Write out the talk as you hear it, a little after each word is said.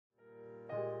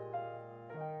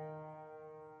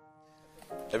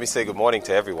Let me say good morning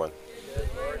to everyone.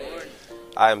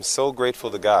 I am so grateful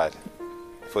to God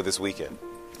for this weekend.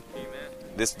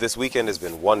 This weekend has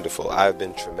been wonderful. I've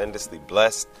been tremendously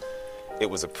blessed. It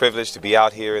was a privilege to be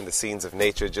out here in the scenes of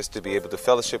nature, just to be able to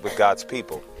fellowship with God's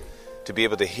people, to be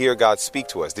able to hear God speak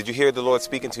to us. Did you hear the Lord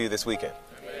speaking to you this weekend?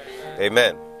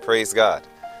 Amen. Praise God.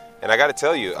 And I got to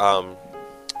tell you,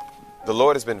 the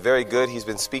Lord has been very good. He's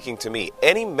been speaking to me.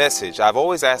 Any message, I've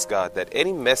always asked God that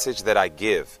any message that I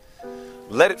give,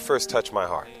 let it first touch my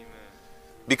heart.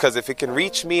 Because if it can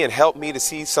reach me and help me to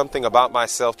see something about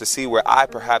myself, to see where I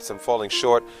perhaps am falling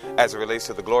short as it relates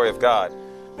to the glory of God,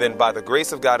 then by the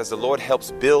grace of God, as the Lord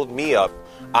helps build me up,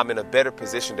 I'm in a better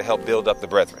position to help build up the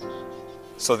brethren.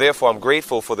 So therefore, I'm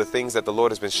grateful for the things that the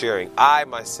Lord has been sharing. I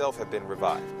myself have been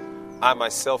revived. I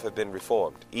myself have been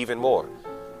reformed even more.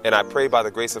 And I pray by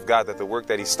the grace of God that the work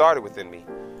that He started within me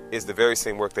is the very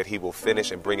same work that He will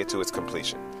finish and bring it to its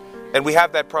completion. And we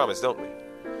have that promise, don't we?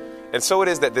 And so it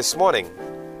is that this morning,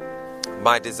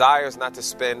 my desire is not to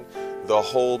spend the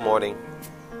whole morning,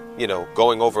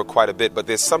 going over quite a bit, but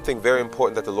there's something very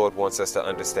important that the Lord wants us to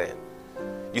understand.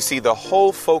 You see, the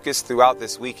whole focus throughout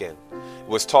this weekend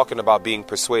was talking about being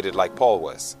persuaded like Paul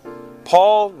was.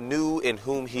 Paul knew in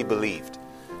whom he believed.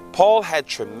 Paul had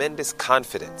tremendous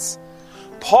confidence.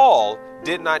 Paul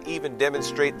did not even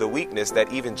demonstrate the weakness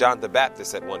that even John the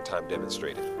Baptist at one time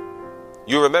demonstrated.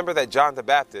 You remember that John the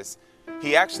Baptist,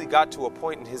 he actually got to a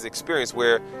point in his experience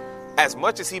where, as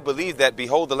much as he believed that,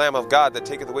 behold, the Lamb of God that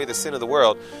taketh away the sin of the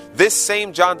world, this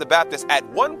same John the Baptist, at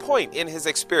one point in his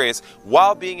experience,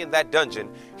 while being in that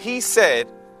dungeon, he said,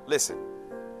 listen,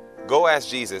 go ask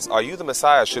Jesus, are you the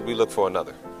Messiah or should we look for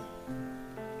another?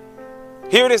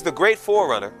 Here it is, the great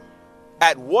forerunner,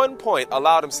 at one point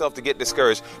allowed himself to get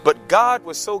discouraged, but God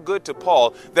was so good to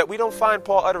Paul that we don't find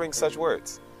Paul uttering such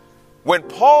words. When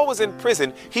Paul was in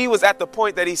prison, he was at the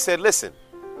point that he said, listen,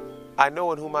 I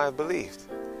know in whom I have believed,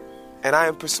 and I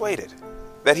am persuaded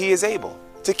that He is able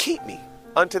to keep me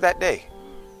unto that day.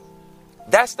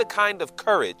 That's the kind of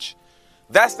courage,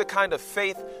 that's the kind of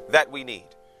faith that we need.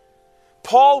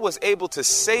 Paul was able to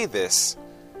say this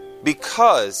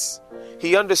because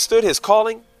he understood his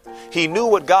calling. He knew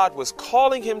what God was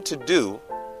calling him to do.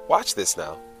 Watch this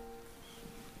now.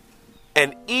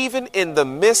 And even in the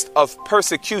midst of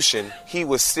persecution, he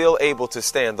was still able to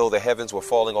stand, though the heavens were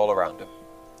falling all around him.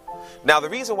 Now, the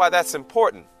reason why that's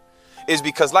important is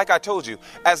because, like I told you,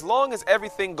 as long as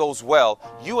everything goes well,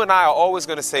 you and I are always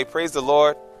going to say, praise the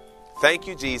Lord, thank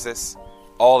you, Jesus,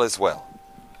 all is well.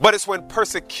 But it's when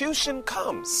persecution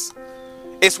comes,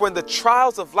 it's when the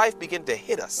trials of life begin to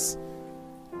hit us.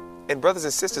 And brothers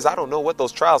and sisters, I don't know what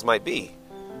those trials might be.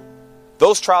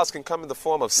 Those trials can come in the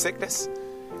form of sickness.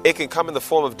 It can come in the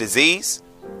form of disease.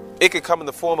 It could come in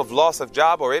the form of loss of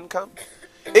job or income.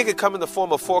 It could come in the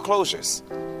form of foreclosures.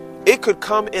 It could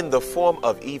come in the form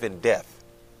of even death.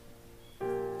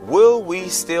 Will we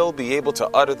still be able to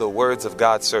utter the words of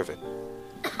God's servant?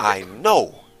 I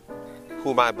know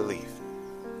whom I believe,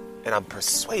 and I'm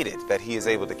persuaded that He is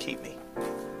able to keep me.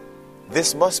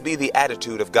 This must be the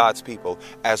attitude of God's people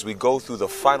as we go through the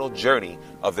final journey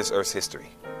of this earth's history.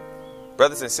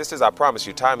 Brothers and sisters, I promise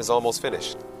you, time is almost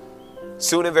finished.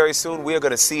 Soon and very soon, we are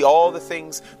going to see all the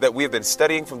things that we have been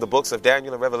studying from the books of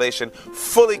Daniel and Revelation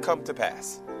fully come to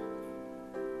pass.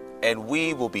 And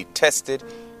we will be tested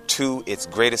to its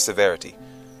greatest severity.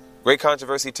 Great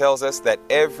Controversy tells us that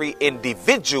every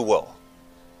individual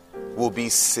will be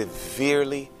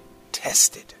severely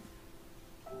tested.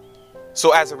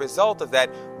 So as a result of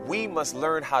that, we must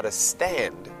learn how to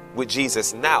stand with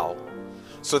Jesus now,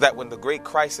 so that when the great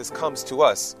crisis comes to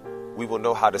us, we will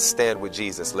know how to stand with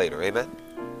Jesus later. Amen?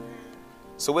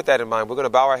 So with that in mind, we're going to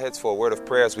bow our heads for a word of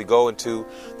prayer as we go into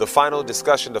the final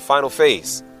discussion, the final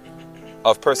phase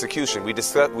of persecution. We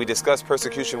discussed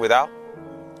persecution without.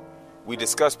 We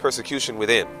discussed persecution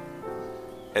within.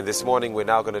 And this morning, we're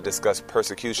now going to discuss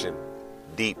persecution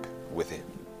deep within.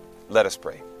 Let us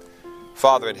pray.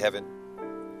 Father in heaven,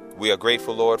 we are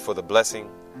grateful, Lord, for the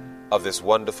blessing of this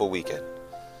wonderful weekend.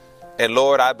 And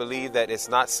Lord, I believe that it's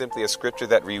not simply a scripture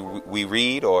that we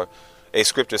read or a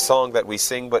scripture song that we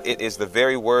sing, but it is the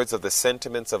very words of the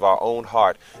sentiments of our own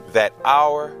heart, that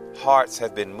our hearts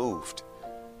have been moved.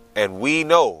 And we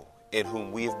know in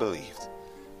whom we have believed,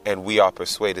 and we are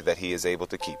persuaded that He is able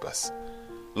to keep us.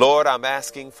 Lord, I'm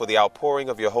asking for the outpouring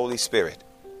of your Holy Spirit.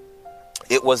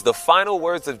 It was the final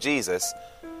words of Jesus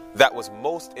that was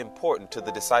most important to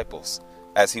the disciples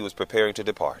as He was preparing to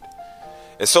depart.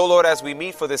 And so, Lord, as we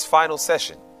meet for this final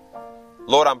session,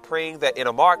 Lord, I'm praying that in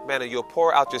a marked manner, you'll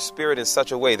pour out your Spirit in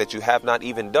such a way that you have not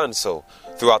even done so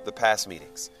throughout the past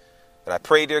meetings. And I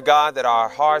pray, dear God, that our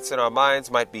hearts and our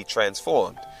minds might be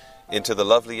transformed into the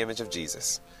lovely image of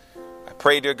Jesus. I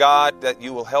pray, dear God, that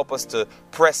you will help us to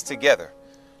press together,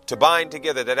 to bind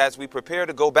together, that as we prepare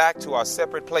to go back to our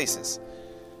separate places,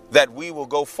 that we will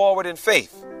go forward in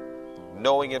faith,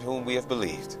 knowing in whom we have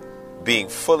believed, being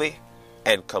fully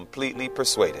and completely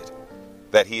persuaded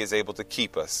that he is able to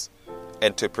keep us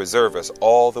and to preserve us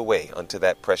all the way unto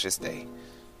that precious day.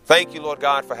 Thank you, Lord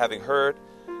God, for having heard,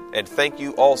 and thank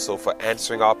you also for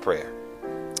answering our prayer.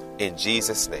 In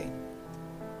Jesus' name,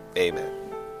 amen.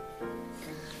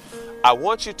 I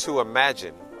want you to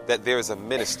imagine that there is a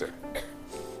minister,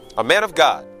 a man of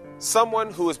God,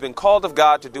 someone who has been called of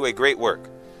God to do a great work.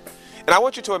 And I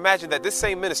want you to imagine that this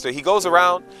same minister, he goes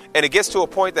around, and it gets to a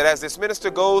point that as this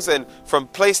minister goes and from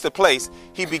place to place,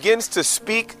 he begins to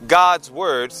speak God's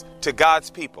words to God's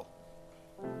people.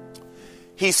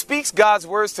 He speaks God's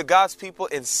words to God's people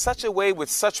in such a way with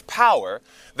such power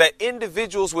that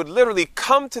individuals would literally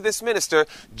come to this minister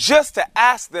just to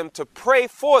ask them to pray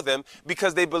for them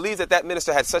because they believe that that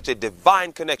minister had such a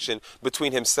divine connection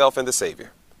between himself and the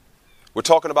Savior. We're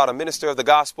talking about a minister of the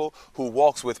gospel who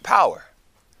walks with power.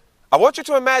 I want you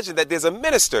to imagine that there's a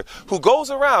minister who goes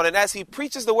around, and as he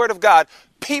preaches the word of God,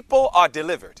 people are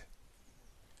delivered.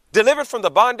 Delivered from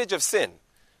the bondage of sin.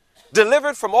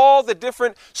 Delivered from all the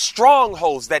different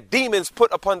strongholds that demons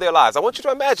put upon their lives. I want you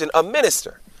to imagine a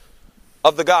minister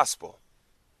of the gospel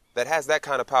that has that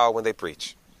kind of power when they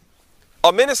preach.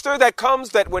 A minister that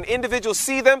comes, that when individuals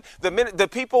see them, the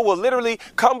people will literally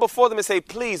come before them and say,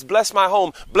 please bless my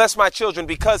home, bless my children,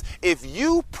 because if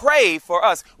you pray for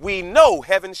us, we know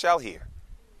heaven shall hear.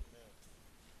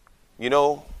 You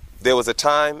know, there was a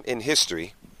time in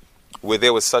history where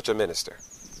there was such a minister.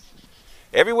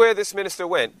 Everywhere this minister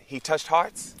went, he touched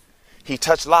hearts, he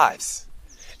touched lives,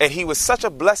 and he was such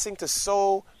a blessing to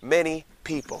so many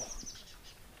people.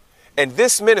 And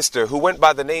this minister, who went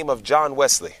by the name of John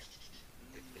Wesley,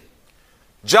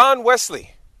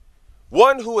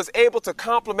 one who was able to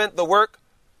complement the work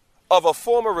of a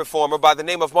former reformer by the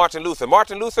name of Martin Luther.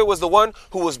 Martin Luther was the one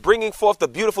who was bringing forth the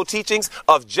beautiful teachings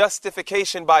of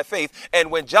justification by faith. And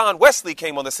when John Wesley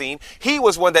came on the scene, he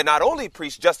was one that not only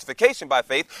preached justification by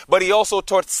faith, but he also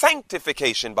taught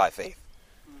sanctification by faith.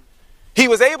 He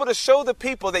was able to show the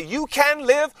people that you can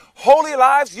live holy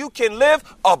lives, you can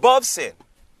live above sin.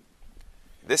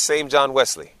 This same John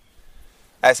Wesley,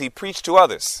 as he preached to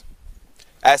others,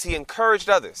 as he encouraged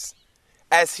others,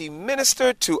 as he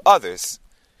ministered to others,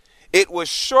 it was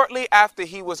shortly after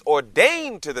he was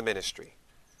ordained to the ministry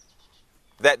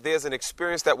that there's an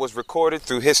experience that was recorded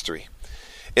through history.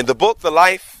 In the book, The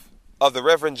Life of the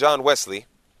Reverend John Wesley,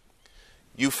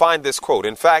 you find this quote.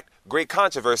 In fact, Great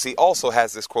Controversy also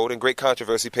has this quote in Great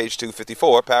Controversy, page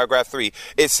 254, paragraph 3.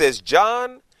 It says,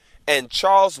 John and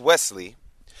Charles Wesley,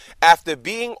 after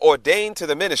being ordained to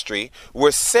the ministry,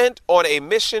 were sent on a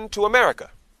mission to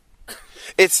America.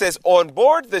 It says, on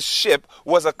board the ship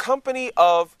was a company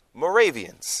of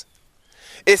Moravians.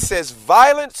 It says,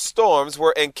 violent storms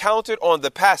were encountered on the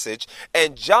passage,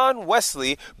 and John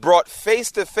Wesley, brought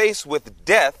face to face with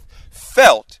death,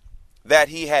 felt that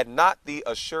he had not the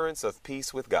assurance of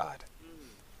peace with God.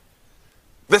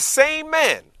 The same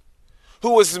man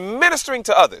who was ministering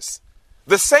to others,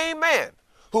 the same man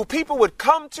who people would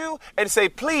come to and say,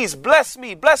 please bless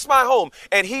me, bless my home.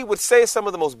 And he would say some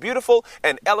of the most beautiful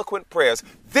and eloquent prayers.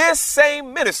 This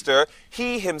same minister,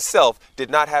 he himself did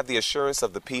not have the assurance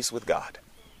of the peace with God.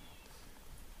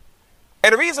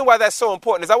 And the reason why that's so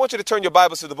important is I want you to turn your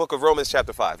Bibles to the book of Romans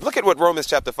chapter 5. Look at what Romans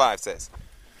chapter 5 says.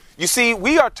 You see,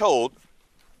 we are told,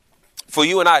 for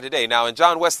you and I today, now in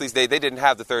John Wesley's day, they didn't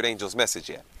have the third angel's message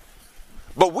yet.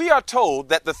 But we are told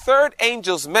that the third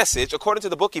angel's message, according to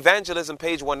the book Evangelism,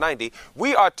 page 190,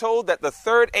 we are told that the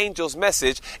third angel's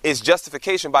message is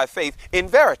justification by faith in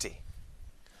verity.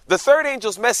 The third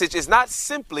angel's message is not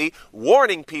simply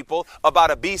warning people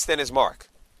about a beast and his mark,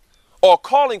 or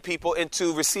calling people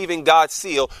into receiving God's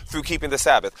seal through keeping the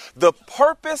Sabbath. The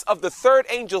purpose of the third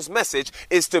angel's message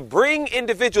is to bring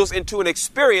individuals into an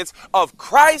experience of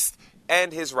Christ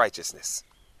and his righteousness.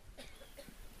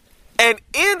 And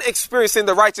in experiencing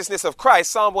the righteousness of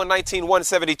Christ, Psalm 119,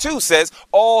 172 says,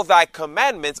 all thy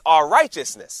commandments are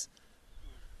righteousness.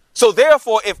 So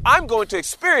therefore, if I'm going to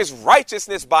experience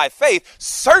righteousness by faith,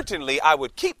 certainly I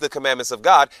would keep the commandments of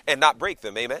God and not break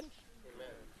them. Amen.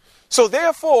 So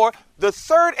therefore, the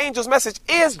third angel's message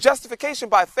is justification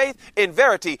by faith in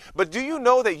verity. But do you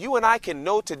know that you and I can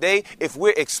know today if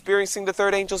we're experiencing the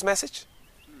third angel's message?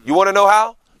 You want to know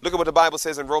how? Look at what the Bible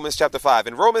says in Romans chapter 5.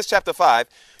 In Romans chapter 5,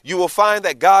 you will find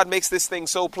that God makes this thing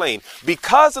so plain.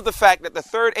 Because of the fact that the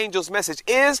third angel's message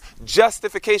is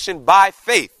justification by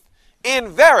faith in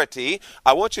verity,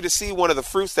 I want you to see one of the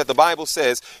fruits that the Bible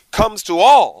says comes to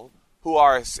all who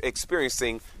are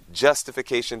experiencing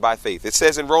justification by faith. It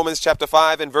says in Romans chapter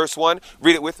 5 and verse 1,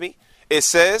 read it with me. It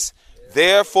says,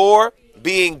 therefore,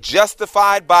 being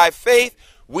justified by faith,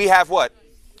 we have what?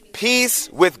 Peace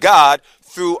with God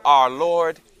through our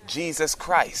Lord Jesus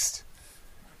Christ.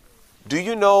 Do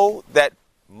you know that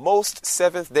most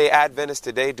Seventh-day Adventists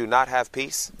today do not have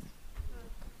peace?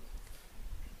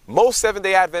 Most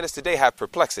Seventh-day Adventists today have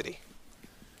perplexity.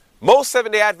 Most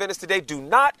Seventh-day Adventists today do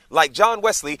not, like John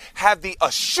Wesley, have the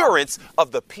assurance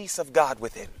of the peace of God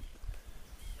within.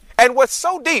 And what's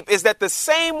so deep is that the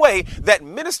same way that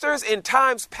ministers in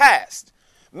times past,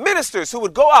 ministers who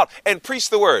would go out and preach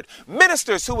the word,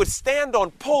 ministers who would stand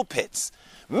on pulpits,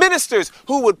 ministers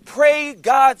who would pray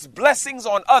God's blessings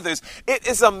on others. It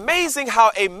is amazing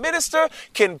how a minister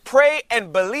can pray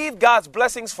and believe God's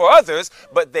blessings for others,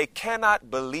 but they cannot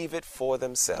believe it for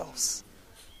themselves.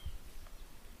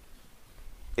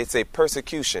 It's a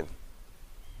persecution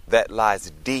that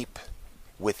lies deep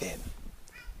within.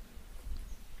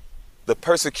 The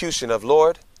persecution of,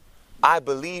 Lord, I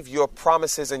believe your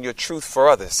promises and your truth for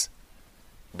others,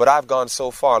 but I've gone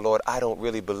so far, Lord, I don't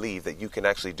really believe that you can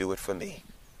actually do it for me.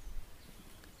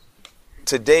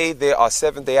 Today, there are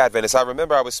Seventh-day Adventists. I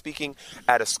remember I was speaking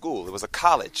at a school. It was a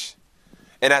college.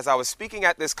 And as I was speaking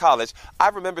at this college, I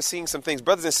remember seeing some things.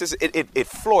 Brothers and sisters, it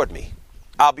floored me.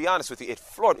 I'll be honest with you. It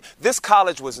floored me. This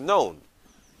college was known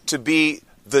to be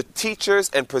the teachers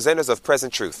and presenters of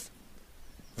present truth.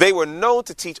 They were known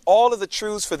to teach all of the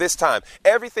truths for this time.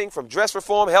 Everything from dress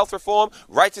reform, health reform,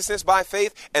 righteousness by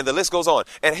faith, and the list goes on.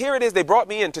 And here it is. They brought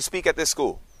me in to speak at this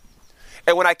school.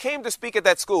 And when I came to speak at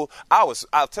that school, I'll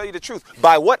tell you the truth,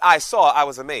 by what I saw, I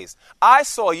was amazed. I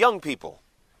saw young people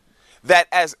that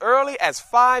as early as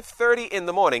 5:30 in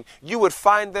the morning, you would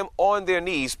find them on their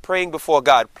knees praying before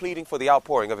God, pleading for the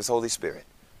outpouring of his Holy Spirit.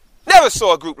 Never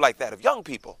saw a group like that of young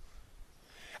people.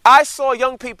 I saw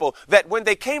young people that when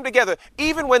they came together,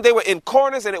 even when they were in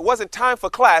corners and it wasn't time for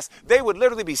class, they would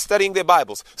literally be studying their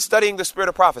Bibles, studying the spirit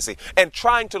of prophecy, and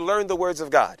trying to learn the words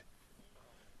of God.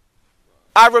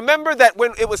 I remember that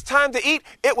when it was time to eat,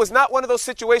 it was not one of those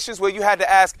situations where you had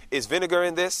to ask, is vinegar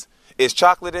in this? Is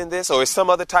chocolate in this? Or is some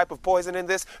other type of poison in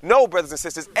this? No, brothers and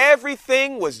sisters,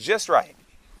 everything was just right.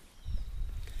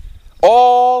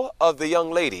 All of the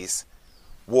young ladies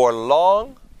wore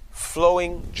long,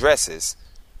 flowing dresses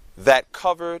that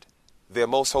covered their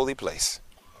most holy place.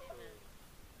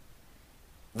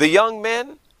 The young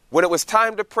men, when it was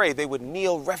time to pray, they would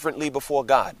kneel reverently before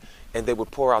God and they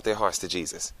would pour out their hearts to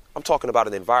Jesus. I'm talking about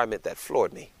an environment that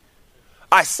floored me.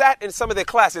 I sat in some of their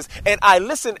classes and I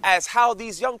listened as how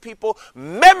these young people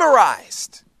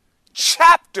memorized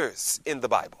chapters in the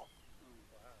Bible.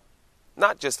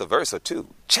 Not just a verse or two,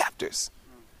 chapters.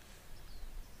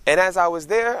 And as I was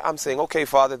there, I'm saying, okay,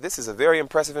 Father, this is a very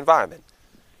impressive environment.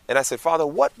 And I said, Father,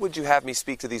 what would you have me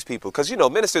speak to these people? Because, you know,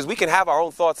 ministers, we can have our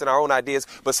own thoughts and our own ideas,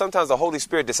 but sometimes the Holy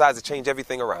Spirit decides to change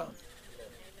everything around.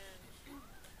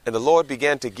 And the Lord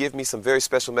began to give me some very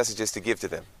special messages to give to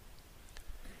them.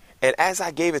 And as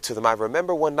I gave it to them, I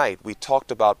remember one night we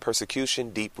talked about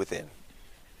persecution deep within.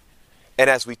 And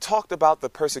as we talked about the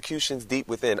persecutions deep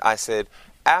within, I said,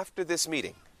 after this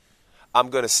meeting, I'm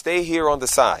going to stay here on the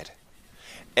side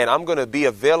and I'm going to be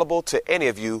available to any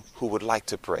of you who would like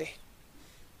to pray.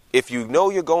 If you know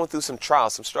you're going through some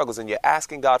trials, some struggles, and you're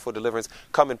asking God for deliverance,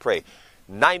 come and pray.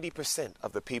 90%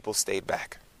 of the people stayed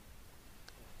back.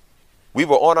 We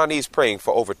were on our knees praying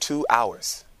for over 2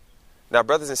 hours. Now,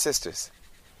 brothers and sisters,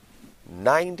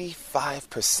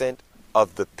 95%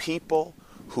 of the people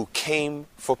who came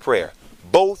for prayer,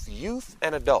 both youth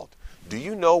and adult, do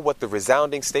you know what the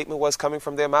resounding statement was coming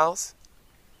from their mouths?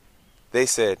 They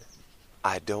said,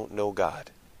 I don't know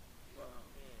God.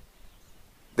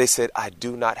 They said, I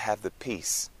do not have the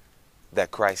peace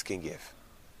that Christ can give.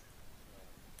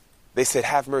 They said,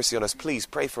 have mercy on us. Please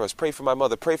pray for us. Pray for my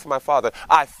mother. Pray for my father.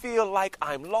 I feel like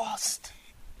I'm lost.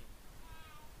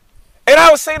 And I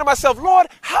was saying to myself, Lord,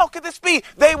 how could this be?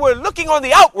 They were looking on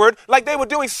the outward like they were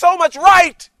doing so much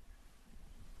right.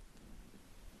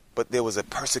 But there was a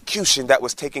persecution that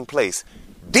was taking place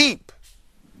deep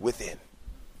within.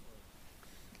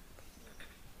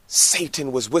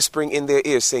 Satan was whispering in their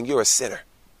ears saying, you're a sinner.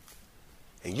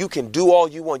 And you can do all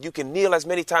you want. You can kneel as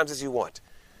many times as you want.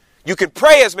 You can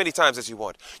pray as many times as you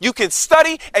want. You can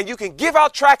study and you can give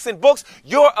out tracts and books.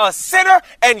 You're a sinner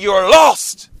and you're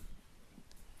lost.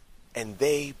 And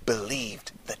they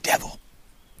believed the devil.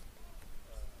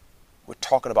 We're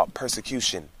talking about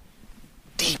persecution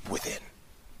deep within.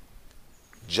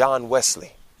 John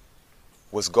Wesley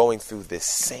was going through this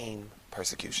same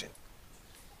persecution.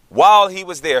 while he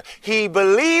was there. He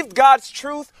believed God's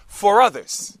truth for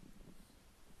others,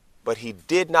 but he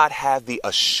did not have the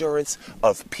assurance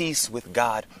of peace with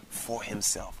God for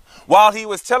himself. While he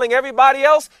was telling everybody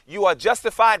else, you are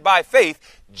justified by faith,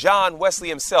 John Wesley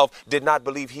himself did not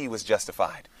believe he was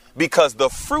justified. Because the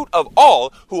fruit of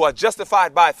all who are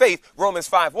justified by faith, Romans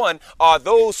 5:1, are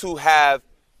those who have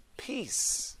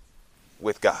peace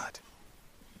with God.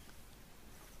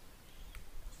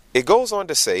 It goes on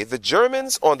to say the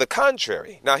Germans, on the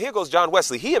contrary. Now here goes John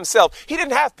Wesley. He himself, he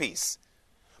didn't have peace.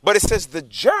 But it says the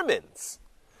Germans,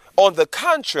 on the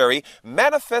contrary,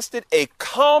 manifested a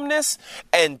calmness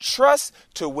and trust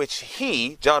to which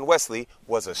he, John Wesley,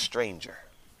 was a stranger.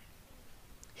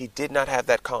 He did not have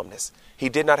that calmness. He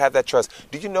did not have that trust.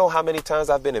 Do you know how many times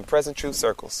I've been in present truth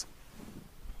circles?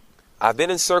 I've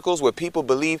been in circles where people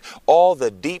believe all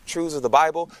the deep truths of the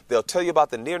Bible. They'll tell you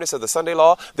about the nearness of the Sunday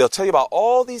law. They'll tell you about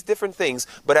all these different things.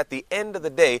 But at the end of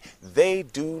the day, they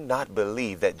do not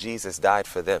believe that Jesus died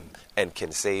for them and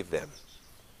can save them.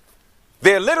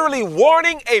 They're literally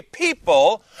warning a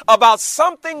people about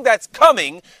something that's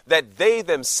coming that they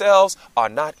themselves are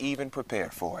not even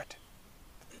prepared for it.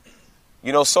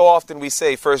 You know, so often we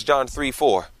say 1 John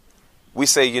 3:4. We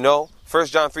say, 1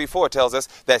 John 3:4 tells us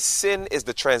that sin is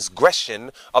the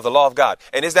transgression of the law of God.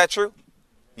 And is that true?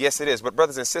 Yes, it is. But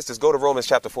brothers and sisters, go to Romans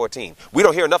chapter 14. We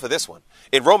don't hear enough of this one.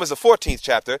 In Romans, the 14th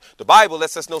chapter, the Bible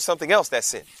lets us know something else that's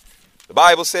sin. The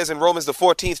Bible says in Romans, the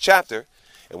 14th chapter,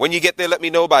 and when you get there, let me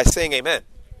know by saying amen.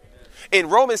 In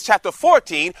Romans chapter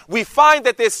 14, we find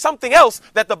that there's something else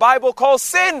that the Bible calls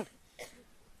sin.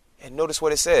 And notice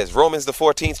what it says. Romans, the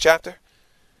 14th chapter.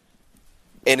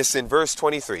 And it's in verse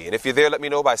 23. And if you're there, let me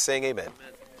know by saying amen.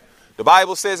 The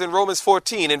Bible says in Romans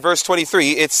 14, in verse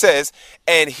 23, it says,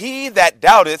 and he that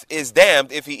doubteth is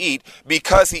damned if he eat,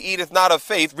 because he eateth not of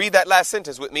faith. Read that last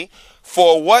sentence with me.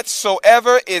 For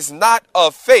whatsoever is not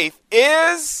of faith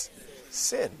is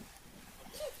sin.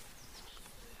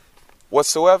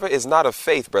 Whatsoever is not of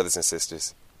faith, brothers and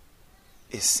sisters,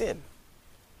 is sin.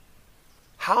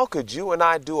 How could you and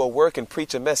I do a work and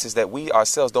preach a message that we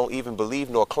ourselves don't even believe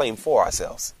nor claim for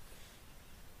ourselves?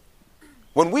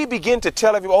 When we begin to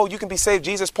tell everyone, oh, you can be saved,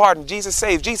 Jesus pardoned, Jesus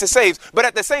saves, but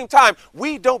at the same time,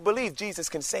 we don't believe Jesus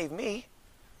can save me.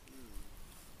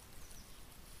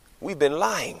 We've been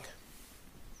lying.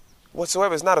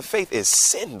 Whatsoever is not of faith is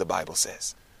sin, the Bible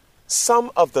says.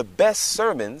 Some of the best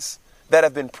sermons that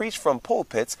have been preached from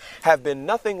pulpits have been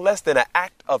nothing less than an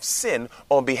act of sin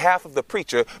on behalf of the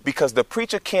preacher, because the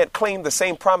preacher can't claim the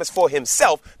same promise for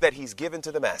himself that he's given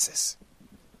to the masses.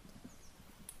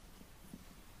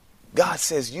 God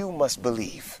says you must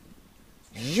believe,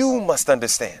 you must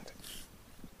understand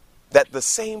that the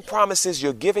same promises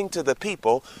you're giving to the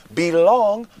people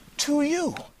belong to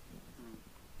you.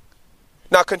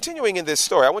 Now, continuing in this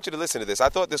story, I want you to listen to this. I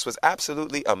thought this was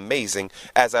absolutely amazing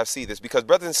as I see this, because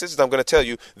brothers and sisters, I'm going to tell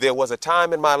you, there was a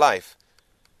time in my life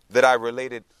that I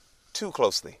related too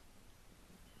closely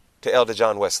to Elder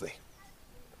John Wesley.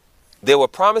 There were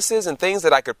promises and things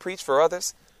that I could preach for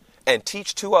others and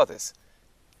teach to others.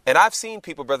 And I've seen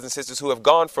people, brothers and sisters, who have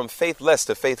gone from faithless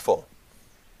to faithful.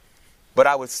 But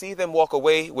I would see them walk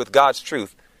away with God's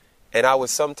truth, and I would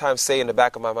sometimes say in the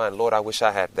back of my mind, Lord, I wish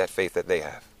I had that faith that they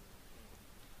have.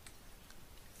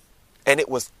 And it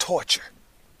was torture.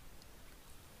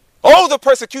 Oh, the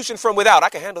persecution from without. I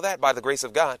can handle that by the grace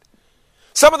of God.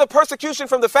 Some of the persecution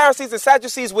from the Pharisees and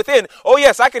Sadducees within. Oh,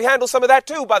 yes, I can handle some of that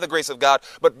too by the grace of God.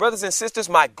 But brothers and sisters,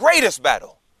 my greatest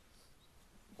battle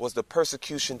was the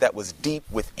persecution that was deep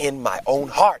within my own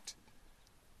heart.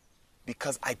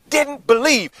 Because I didn't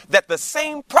believe that the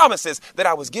same promises that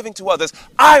I was giving to others,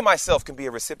 I myself can be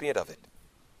a recipient of it.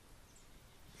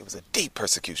 It was a deep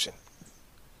persecution.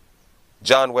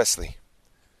 John Wesley.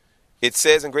 It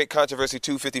says in Great Controversy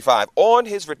 255, on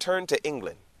his return to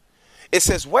England, it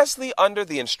says Wesley, under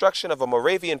the instruction of a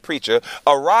Moravian preacher,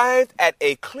 arrived at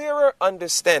a clearer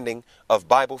understanding of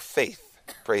Bible faith.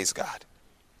 Praise God.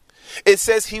 It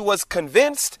says he was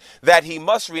convinced that he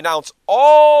must renounce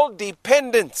all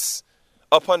dependence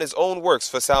upon his own works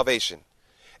for salvation,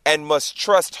 and must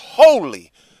trust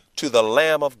wholly to the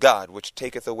Lamb of God, which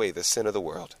taketh away the sin of the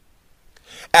world.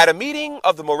 At a meeting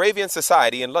of the Moravian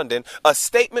Society in London, a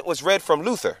statement was read from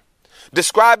Luther,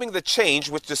 describing the change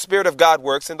which the Spirit of God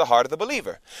works in the heart of the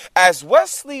believer. As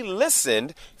Wesley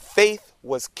listened, faith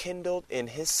was kindled in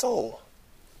his soul.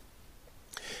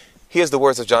 Here's the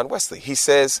words of John Wesley. He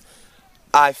says,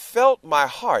 I felt my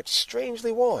heart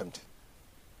strangely warmed.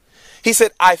 He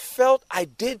said, I felt I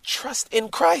did trust in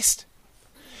Christ.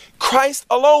 Christ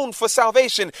alone for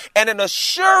salvation, and an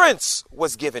assurance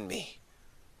was given me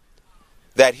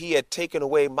that he had taken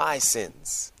away my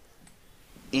sins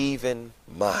even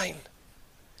mine,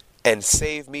 and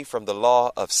save me from the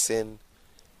law of sin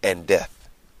and death.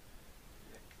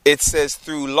 It says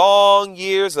through long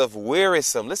years of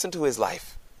wearisome, listen to his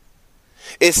life.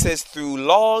 It says through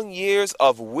long years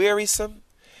of wearisome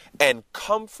and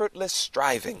comfortless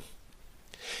striving,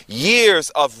 years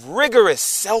of rigorous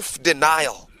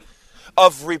self-denial,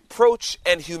 of reproach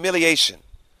and humiliation,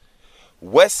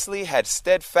 Wesley had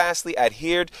steadfastly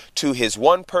adhered to his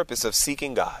one purpose of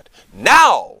seeking God.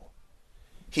 Now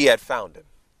he had found him.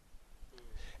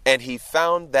 And he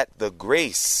found that the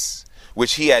grace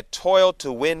which he had toiled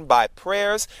to win by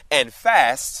prayers and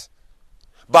fasts,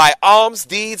 by alms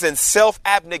deeds and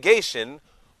self-abnegation,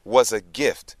 was a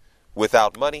gift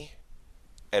without money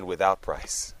and without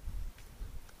price.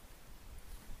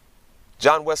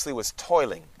 John Wesley was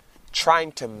toiling,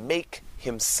 trying to make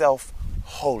himself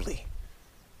holy.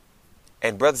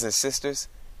 And brothers and sisters,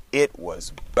 it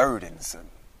was burdensome.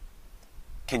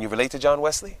 Can you relate to John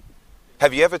Wesley?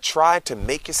 Have you ever tried to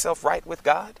make yourself right with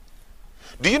God?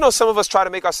 Do you know some of us try to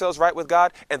make ourselves right with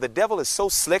God, and the devil is so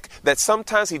slick that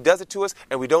sometimes he does it to us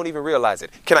and we don't even realize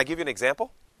it? Can I give you an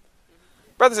example?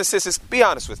 Brothers and sisters, be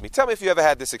honest with me. Tell me if you ever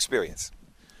had this experience.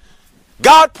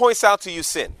 God points out to you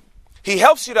sin. He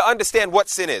helps you to understand what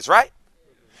sin is, right?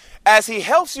 As he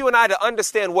helps you and I to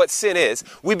understand what sin is,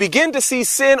 we begin to see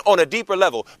sin on a deeper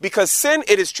level, because sin,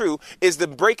 it is true, is the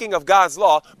breaking of God's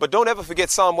law. But don't ever forget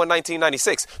Psalm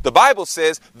 119:96. The Bible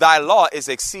says thy law is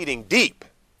exceeding deep.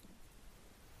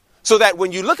 So that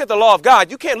when you look at the law of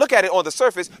God, you can't look at it on the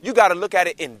surface. You got to look at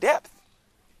it in depth.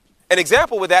 An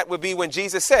example with that would be when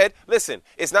Jesus said, listen,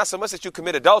 it's not so much that you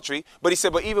commit adultery, but he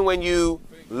said, but even when you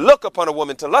look upon a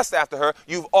woman to lust after her,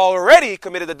 you've already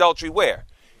committed adultery where?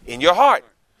 In your heart.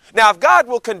 Now, if God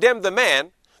will condemn the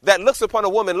man that looks upon a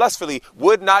woman lustfully,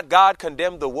 would not God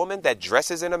condemn the woman that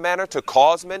dresses in a manner to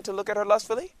cause men to look at her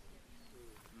lustfully?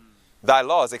 Thy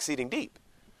law is exceeding deep.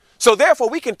 So therefore,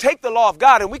 we can take the law of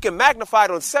God and we can magnify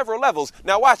it on several levels.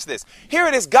 Now watch this. Here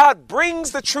it is. God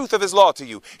brings the truth of his law to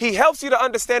you. He helps you to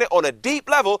understand it on a deep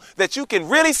level that you can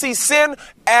really see sin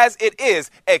as it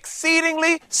is,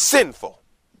 exceedingly sinful.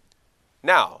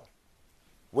 Now,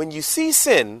 when you see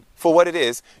sin for what it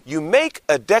is, you make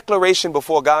a declaration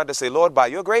before God to say, Lord, by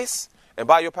your grace and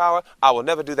by your power, I will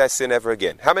never do that sin ever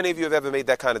again. How many of you have ever made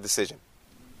that kind of decision?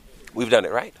 We've done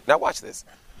it, right? Now watch this.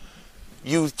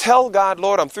 You tell God,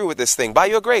 Lord, I'm through with this thing by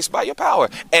your grace, by your power.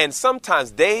 And sometimes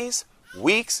days,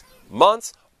 weeks,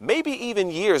 months, maybe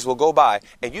even years will go by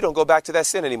and you don't go back to that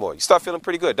sin anymore. You start feeling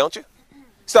pretty good, don't you? You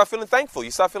start feeling thankful. You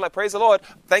start feeling like, praise the Lord.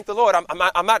 Thank the Lord.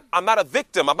 I'm not a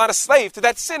victim. I'm not a slave to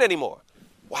that sin anymore.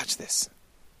 Watch this.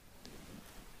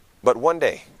 But one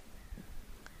day,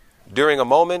 during a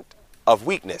moment of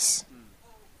weakness,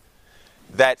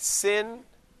 that sin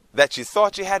that you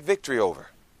thought you had victory over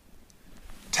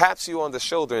taps you on the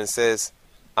shoulder and says,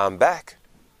 I'm back.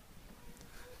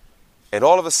 And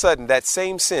all of a sudden, that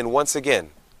same sin, once again,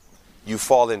 you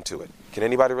fall into it. Can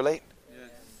anybody relate? Yes.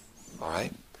 All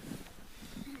right.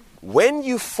 When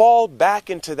you fall back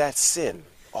into that sin,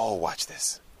 oh, watch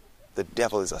this. The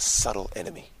devil is a subtle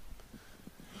enemy.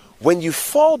 When you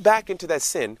fall back into that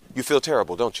sin, you feel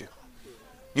terrible, don't you?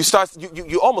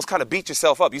 You almost kind of beat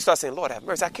yourself up. You start saying, Lord, have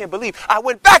mercy. I can't believe I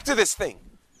went back to this thing.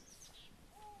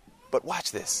 But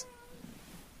watch this.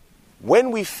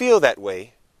 When we feel that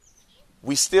way,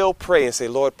 we still pray and say,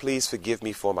 Lord, please forgive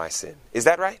me for my sin. Is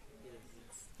that right?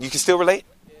 You can still relate?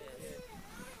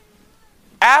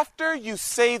 After you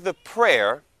say the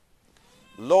prayer,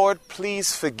 Lord,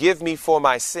 please forgive me for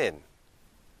my sin,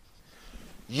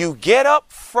 you get up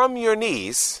from your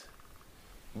knees,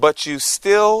 but you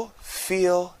still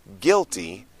feel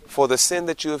guilty for the sin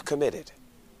that you have committed.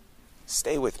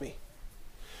 Stay with me.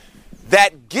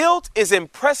 That guilt is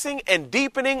impressing and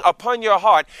deepening upon your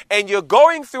heart, and you're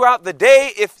going throughout the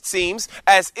day, it seems,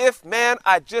 as if, man,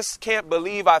 I just can't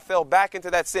believe I fell back into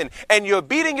that sin. And you're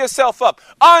beating yourself up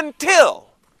until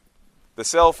the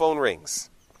cell phone rings.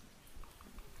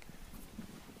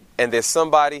 And there's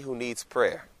somebody who needs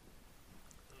prayer.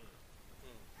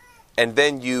 And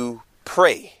then you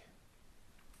pray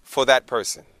for that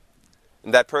person.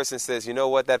 And that person says, you know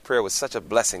what? That prayer was such a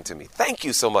blessing to me. Thank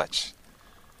you so much.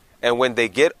 And when they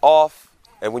get off,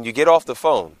 and when you get off the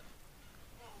phone,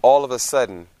 all of a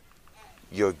sudden,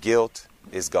 your guilt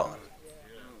is gone.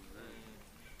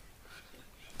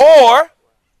 Or,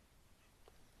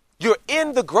 you're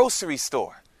in the grocery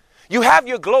store. You have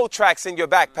your glow tracks in your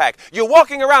backpack. You're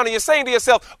walking around and you're saying to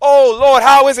yourself, oh, Lord,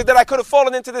 how is it that I could have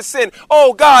fallen into this sin?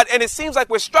 Oh, God. And it seems like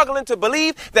we're struggling to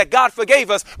believe that God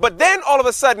forgave us. But then all of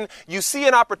a sudden, you see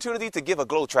an opportunity to give a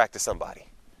glow track to somebody.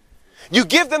 You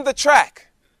give them the track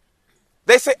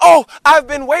They say, oh, I've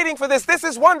been waiting for this. This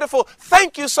is wonderful.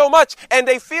 Thank you so much. And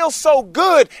they feel so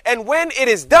good. And when it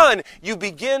is done, you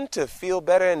begin to feel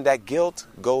better and that guilt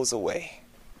goes away.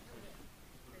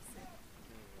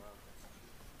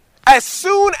 As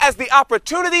soon as the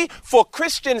opportunity for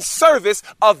Christian service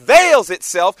avails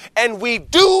itself and we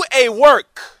do a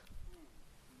work,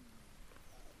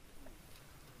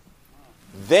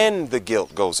 then the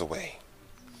guilt goes away.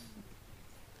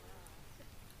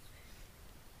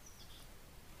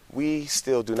 We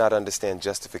still do not understand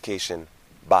justification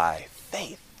by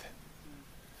faith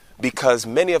because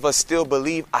many of us still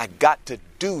believe I got to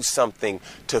do something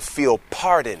to feel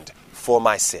pardoned for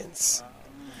my sins.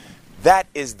 That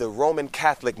is the Roman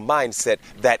Catholic mindset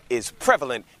that is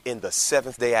prevalent in the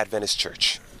Seventh-day Adventist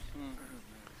Church.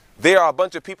 There are a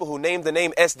bunch of people who name the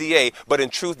name SDA, but in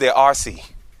truth they're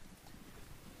RC.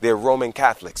 They're Roman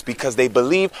Catholics because they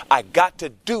believe I got to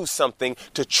do something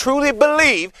to truly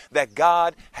believe that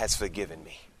God has forgiven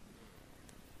me.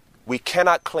 We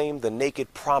cannot claim the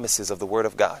naked promises of the Word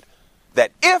of God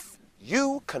that if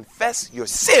you confess your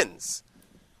sins,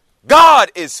 God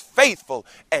is faithful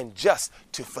and just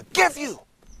to forgive you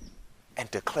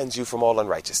and to cleanse you from all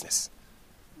unrighteousness.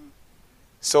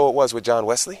 So it was with John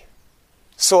Wesley.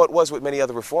 So it was with many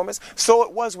other reformers. So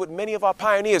it was with many of our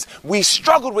pioneers. We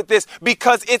struggled with this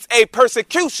because it's a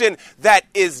persecution that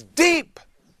is deep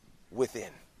within.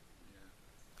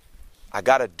 I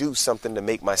got to do something to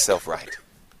make myself right.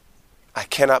 I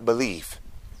cannot believe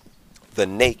the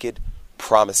naked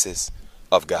promises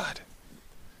of God.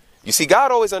 You see,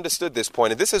 God always understood this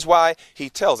point, and this is why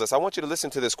he tells us. I want you to listen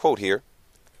to this quote here.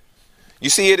 You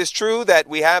see, it is true that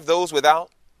we have those without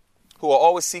who are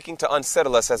always seeking to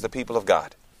unsettle us as the people of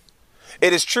God.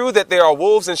 It is true that there are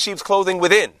wolves in sheep's clothing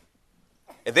within,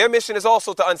 and their mission is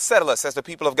also to unsettle us as the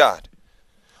people of God.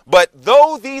 But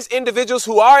though these individuals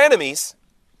who are enemies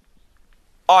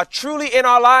are truly in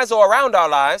our lives or around our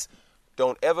lives,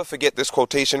 don't ever forget this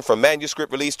quotation from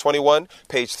Manuscript Release 21,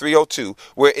 page 302,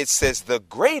 where it says the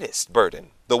greatest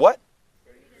burden, the what?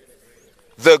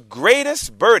 The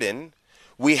greatest burden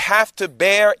we have to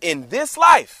bear in this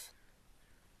life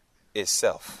is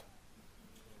self.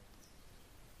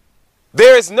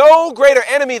 There is no greater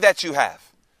enemy that you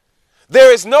have.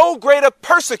 There is no greater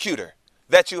persecutor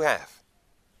that you have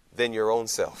than your own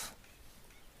self.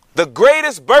 The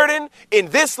greatest burden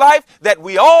in this life that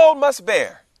we all must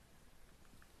bear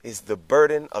is the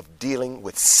burden of dealing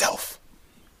with self.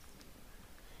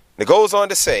 And it goes on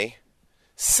to say,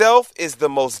 self is the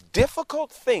most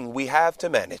difficult thing we have to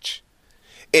manage.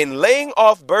 In laying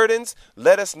off burdens,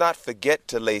 let us not forget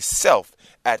to lay self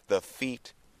at the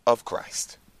feet of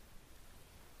Christ.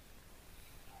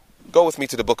 Go with me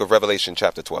to the book of Revelation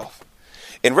chapter 12.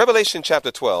 In Revelation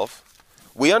chapter 12,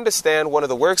 we understand one of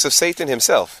the works of Satan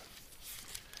himself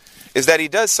is that he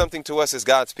does something to us as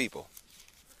God's people.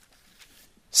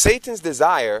 Satan's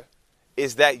desire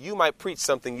is that you might preach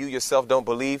something you yourself don't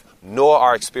believe nor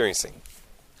are experiencing.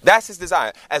 That's his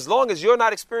desire. As long as you're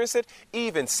not experiencing it,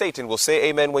 even Satan will say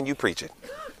amen when you preach it.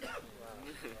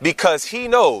 Because he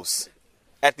knows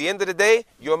at the end of the day,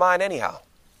 you're mine anyhow.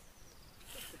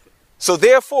 So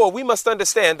therefore, we must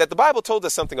understand that the Bible told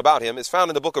us something about him. It's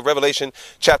found in the book of Revelation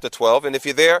chapter 12. And if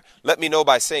you're there, let me know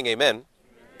by saying amen.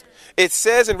 It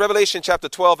says in Revelation chapter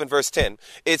 12 and verse 10,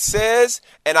 it says,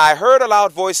 and I heard a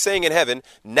loud voice saying in heaven,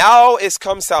 now is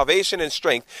come salvation and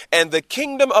strength and the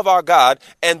kingdom of our God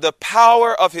and the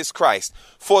power of his Christ.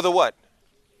 For the what?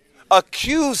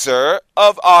 Accuser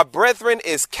of our brethren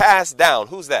is cast down.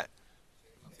 Who's that?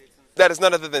 That is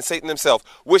none other than Satan himself,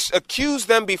 which accused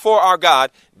them before our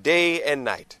God day and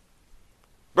night.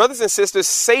 Brothers and sisters,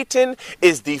 Satan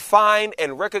is defined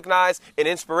and recognized in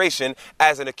inspiration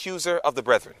as an accuser of the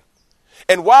brethren.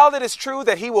 And while it is true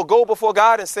that he will go before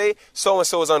God and say,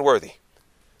 so-and-so is unworthy.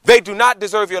 They do not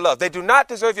deserve your love. They do not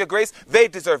deserve your grace. They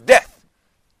deserve death.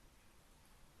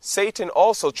 Satan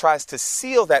also tries to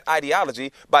seal that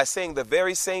ideology by saying the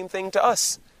very same thing to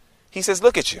us. He says,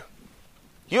 look at you.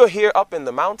 You're here up in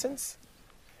the mountains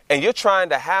and you're trying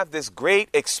to have this great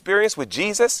experience with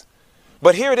Jesus.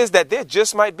 But here it is that there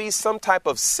just might be some type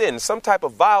of sin, some type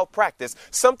of vile practice,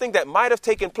 something that might have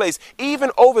taken place even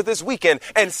over this weekend.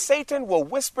 And Satan will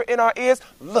whisper in our ears,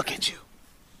 look at you.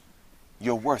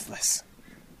 You're worthless.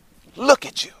 Look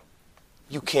at you.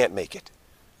 You can't make it.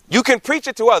 You can preach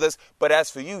it to others, but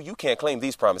as for you, you can't claim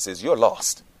these promises. You're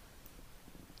lost.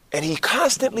 And he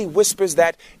constantly whispers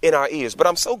that in our ears. But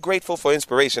I'm so grateful for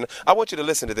inspiration. I want you to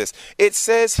listen to this. It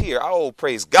says here, oh,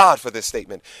 praise God for this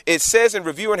statement. It says in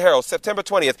Review and Herald, September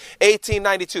 20th,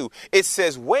 1892, it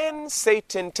says, when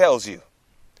Satan tells you,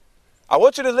 I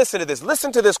want you to listen to this.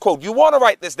 Listen to this quote. You want to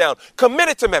write this down. Commit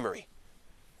it to memory.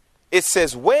 It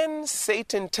says, when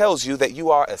Satan tells you that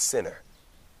you are a sinner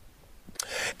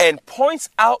and points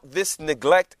out this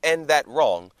neglect and that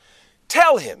wrong,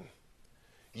 tell him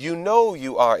you know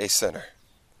you are a sinner,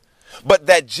 but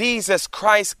that Jesus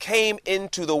Christ came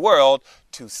into the world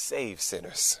to save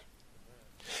sinners.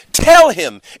 Tell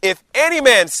him, if any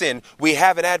man sin, we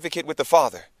have an advocate with the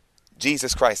Father,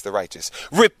 Jesus Christ the righteous.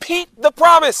 Repeat the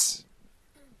promise.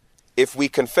 If we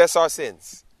confess our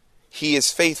sins, he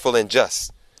is faithful and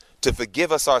just to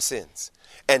forgive us our sins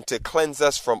and to cleanse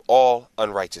us from all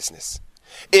unrighteousness.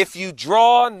 If you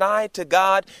draw nigh to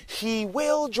God, he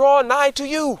will draw nigh to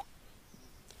you.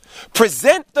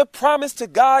 Present the promise to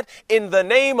God in the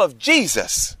name of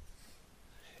Jesus,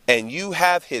 and you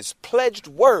have his pledged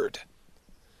word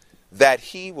that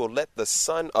he will let the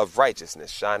sun of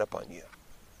righteousness shine upon you.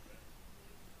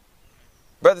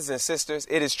 Brothers and sisters,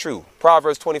 it is true.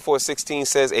 Proverbs 24:16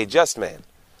 says, a just man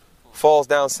falls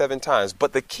down 7 times,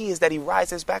 but the key is that he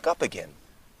rises back up again.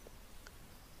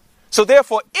 So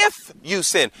therefore, if you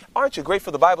sin, aren't you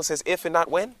grateful the Bible says if and not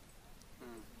when?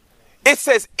 It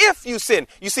says if you sin.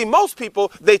 You see, most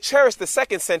people, they cherish the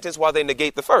second sentence while they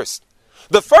negate the first.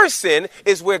 The first sin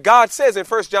is where God says in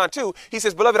 1 John 2, he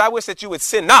says, beloved, I wish that you would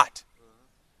sin not.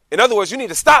 In other words, you need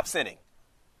to stop sinning.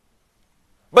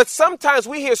 But sometimes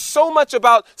we hear so much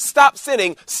about stop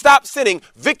sinning,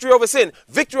 victory over sin.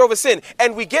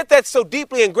 And we get that so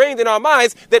deeply ingrained in our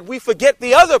minds that we forget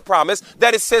the other promise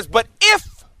that it says, but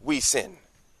if we sin,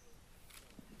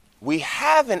 we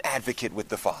have an advocate with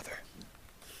the Father.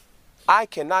 I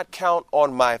cannot count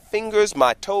on my fingers,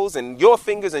 my toes, and your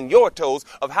fingers and your toes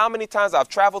of how many times I've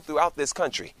traveled throughout this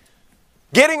country,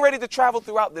 getting ready to travel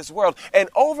throughout this world. And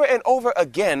over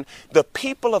again, the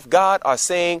people of God are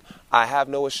saying, I have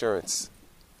no assurance.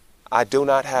 I do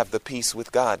not have the peace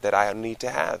with God that I need to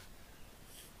have.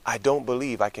 I don't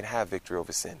believe I can have victory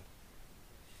over sin.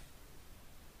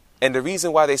 And the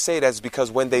reason why they say that is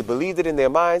because when they believed it in their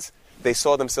minds, they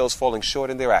saw themselves falling short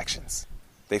in their actions.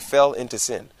 They fell into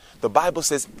sin. The Bible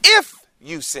says, if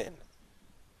you sin,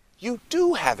 you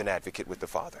do have an advocate with the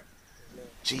Father,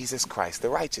 Jesus Christ the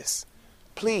righteous.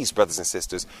 Please, brothers and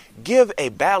sisters, give a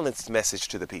balanced message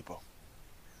to the people.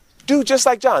 Do just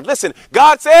like John. Listen,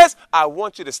 God says, I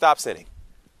want you to stop sinning.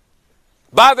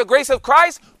 By the grace of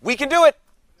Christ, we can do it.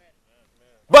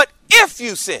 But if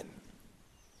you sin,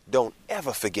 don't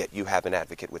ever forget you have an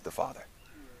advocate with the Father.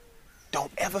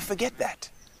 Don't ever forget that.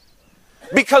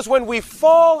 Because when we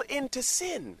fall into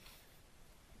sin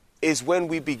is when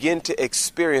we begin to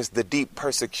experience the deep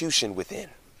persecution within.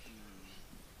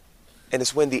 And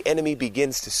it's when the enemy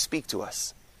begins to speak to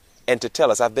us and to tell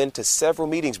us. I've been to several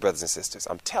meetings, brothers and sisters.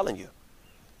 I'm telling you.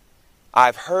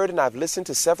 I've heard and I've listened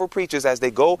to several preachers as they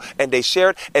go and they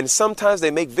share it. And sometimes they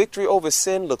make victory over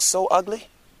sin look so ugly.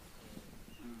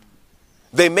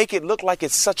 They make it look like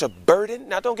it's such a burden.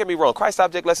 Now, don't get me wrong. Christ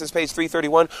Object Lessons, page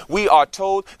 331. We are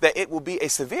told that it will be a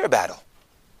severe battle.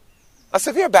 A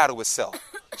severe battle with self.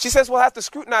 She says we'll have to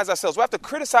scrutinize ourselves. We'll have to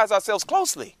criticize ourselves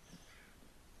closely.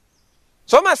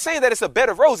 So I'm not saying that it's a bed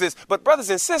of roses, but brothers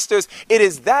and sisters, it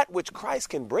is that which Christ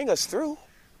can bring us through.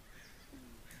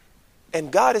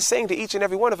 And God is saying to each and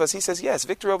every one of us, he says, yes,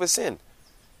 victory over sin.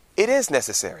 It is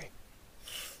necessary.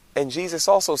 And Jesus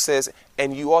also says,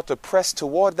 and you ought to press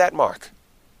toward that mark.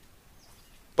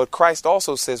 But Christ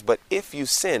also says, but if you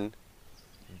sin,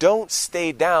 don't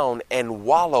stay down and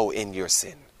wallow in your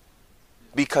sin.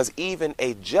 Because even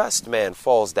a just man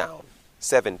falls down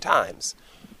 7 times.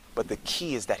 But the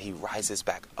key is that he rises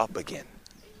back up again.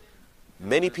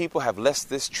 Many people have left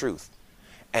this truth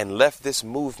and left this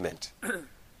movement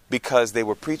because they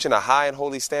were preaching a high and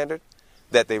holy standard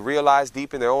that they realized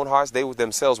deep in their own hearts they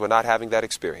themselves were not having that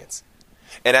experience.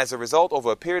 And as a result, over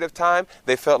a period of time,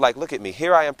 they felt like, look at me,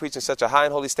 here I am preaching such a high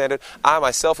and holy standard. I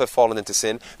myself have fallen into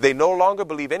sin. They no longer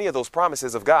believe any of those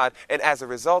promises of God. And as a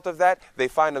result of that, they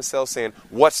find themselves saying,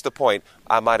 what's the point?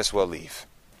 I might as well leave.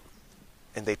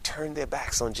 And they turn their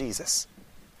backs on Jesus.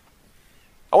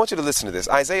 I want you to listen to this.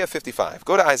 Isaiah 55.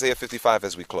 Go to Isaiah 55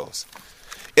 as we close.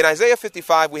 In Isaiah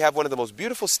 55, we have one of the most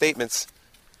beautiful statements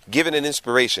given in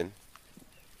inspiration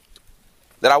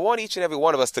that I want each and every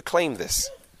one of us to claim this.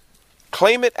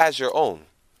 Claim it as your own.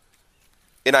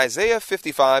 In Isaiah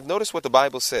 55, notice what the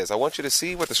Bible says. I want you to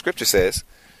see what the scripture says.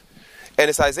 And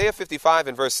it's Isaiah 55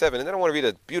 and verse 7. And then I want to read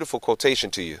a beautiful quotation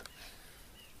to you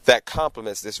that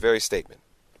complements this very statement.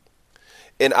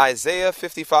 In Isaiah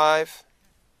 55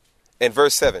 and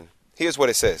verse 7, here's what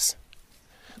it says.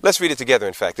 Let's read it together,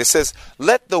 in fact. It says,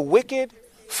 let the wicked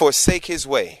forsake his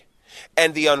way,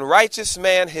 and the unrighteous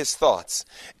man his thoughts,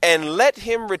 and let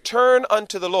him return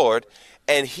unto the Lord,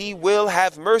 and he will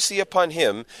have mercy upon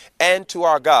him, and to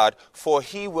our God, for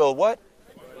he will what?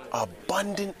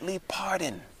 Abundantly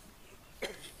pardon.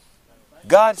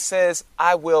 God says,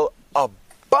 I will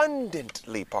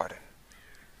abundantly pardon.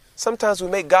 Sometimes we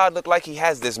make God look like he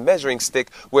has this measuring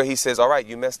stick where he says, all right,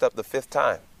 you messed up the 5th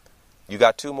time. You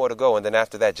got 2 more to go, and then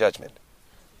after that, judgment.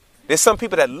 There's some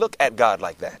people that look at God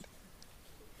like that.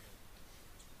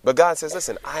 But God says,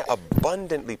 listen, I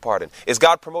abundantly pardon. Is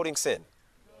God promoting sin?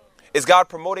 Is God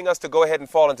promoting us to go ahead and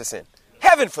fall into sin?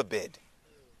 Heaven forbid.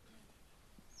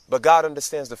 But God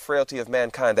understands the frailty of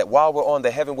mankind, that while we're on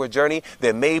the heavenward journey,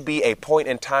 there may be a point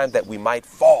in time that we might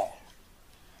fall.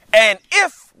 And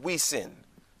if we sin,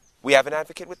 we have an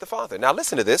advocate with the Father. Now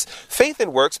listen to this. Faith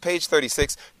and Works, page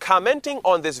 36, commenting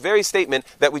on this very statement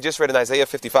that we just read in Isaiah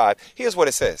 55. Here's what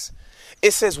it says.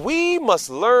 It says, we must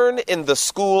learn in the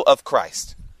school of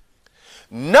Christ.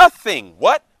 Nothing,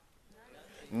 what?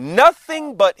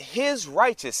 Nothing but his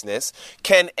righteousness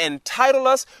can entitle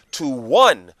us to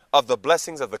one of the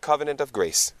blessings of the covenant of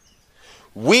grace.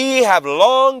 We have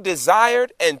long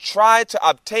desired and tried to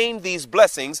obtain these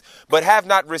blessings, but have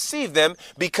not received them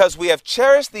because we have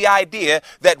cherished the idea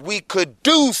that we could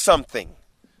do something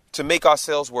to make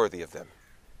ourselves worthy of them.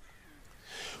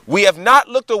 We have not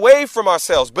looked away from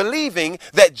ourselves, believing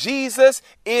that Jesus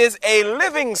is a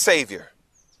living Savior.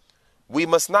 We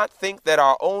must not think that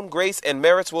our own grace and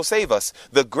merits will save us.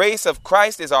 The grace of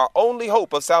Christ is our only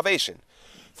hope of salvation.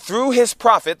 Through his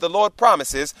prophet, the Lord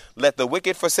promises, let the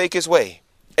wicked forsake his way,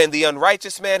 and the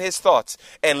unrighteous man his thoughts,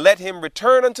 and let him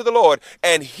return unto the Lord,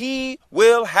 and he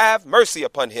will have mercy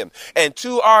upon him, and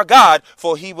to our God,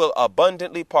 for he will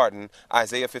abundantly pardon.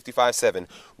 Isaiah 55:7.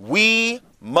 We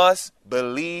must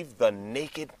believe the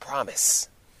naked promise.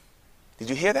 Did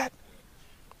you hear that?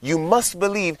 You must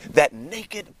believe that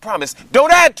naked promise.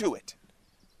 Don't add to it.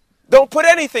 Don't put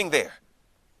anything there.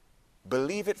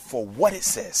 Believe it for what it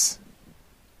says.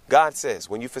 God says,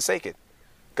 when you forsake it,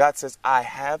 God says, I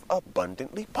have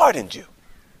abundantly pardoned you.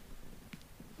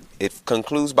 It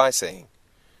concludes by saying,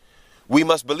 we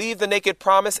must believe the naked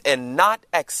promise and not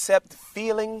accept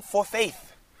feeling for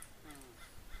faith.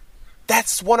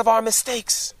 That's one of our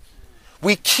mistakes.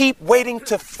 We keep waiting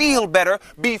to feel better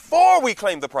before we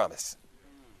claim the promise.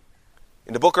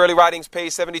 In the book Early Writings,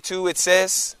 page 72, it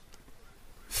says,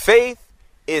 faith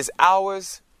is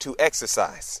ours to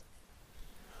exercise.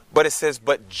 But it says,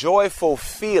 but joyful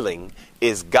feeling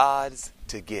is God's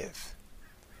to give.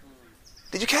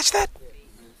 Did you catch that?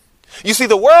 You see,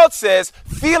 the world says,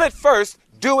 feel it first,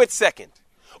 do it second.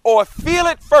 Or feel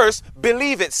it first,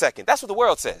 believe it second. That's what the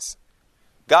world says.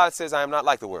 God says, I am not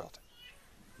like the world.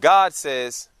 God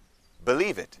says,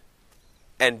 believe it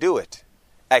and do it,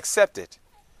 accept it.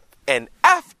 And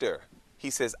after, he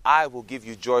says, I will give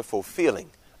you joyful feeling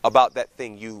about that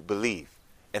thing you believe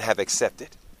and have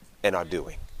accepted and are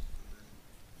doing.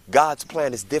 God's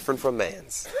plan is different from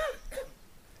man's.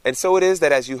 And so it is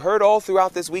that as you heard all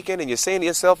throughout this weekend and you're saying to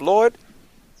yourself, Lord,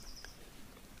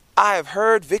 I have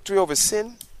heard victory over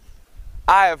sin.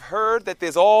 I have heard that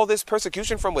there's all this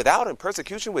persecution from without and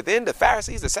persecution within, the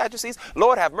Pharisees, the Sadducees.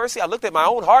 Lord, have mercy. I looked at my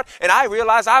own heart and I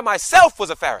realized I myself was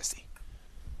a Pharisee.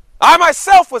 I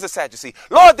myself was a Sadducee.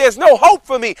 Lord, there's no hope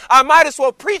for me. I might as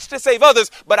well preach to save others,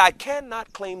 but I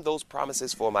cannot claim those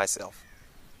promises for myself.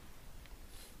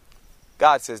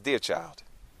 God says, dear child,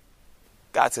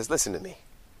 God says, listen to me.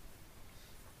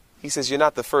 He says, you're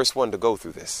not the first one to go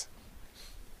through this.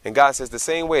 And God says, the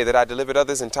same way that I delivered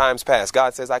others in times past,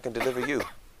 God says, I can deliver you.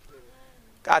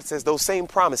 God says, those same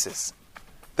promises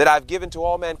that I've given to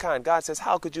all mankind, God says,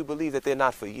 how could you believe that they're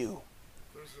not for you?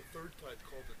 There's a third type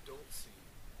called the don't see.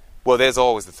 Well, there's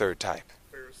always the third type.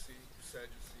 Pharisee, Sadducee,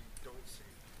 don't see.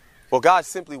 Well, God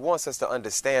simply wants us to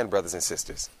understand, brothers and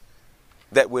sisters,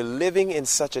 that we're living in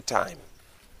such a time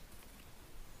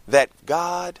that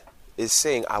God is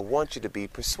saying, I want you to be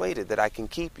persuaded that I can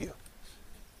keep you.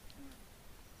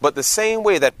 But the same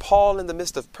way that Paul, in the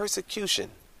midst of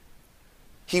persecution,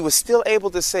 he was still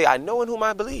able to say, I know in whom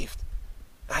I believed.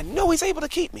 I know he's able to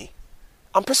keep me.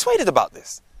 I'm persuaded about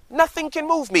this. Nothing can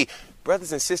move me.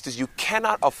 Brothers and sisters, you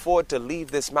cannot afford to leave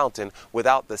this mountain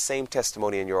without the same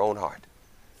testimony in your own heart.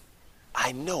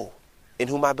 I know in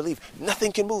whom I believe.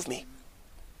 Nothing can move me.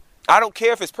 I don't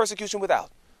care if it's persecution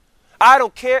without. I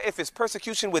don't care if it's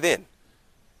persecution within.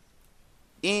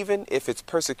 Even if it's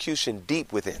persecution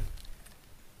deep within.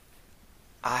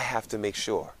 I have to make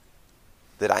sure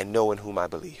that I know in whom I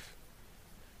believe.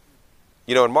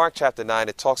 You know, in Mark chapter 9,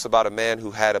 it talks about a man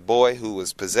who had a boy who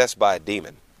was possessed by a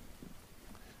demon.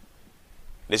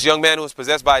 This young man who was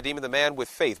possessed by a demon, the man with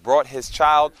faith, brought his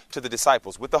child to the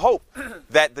disciples with the hope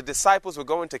that the disciples were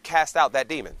going to cast out that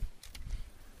demon.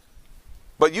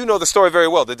 But you know the story very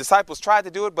well. The disciples tried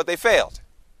to do it, but they failed.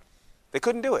 They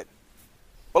couldn't do it.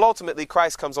 Well, ultimately,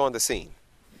 Christ comes on the scene.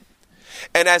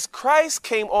 And as Christ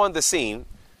came on the scene,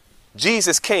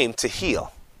 Jesus came to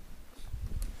heal.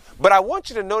 But I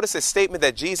want you to notice a statement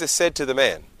that Jesus said to the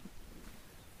man.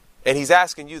 And he's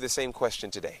asking you the same question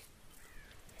today.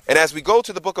 And as we go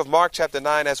to the book of Mark chapter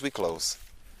 9 as we close,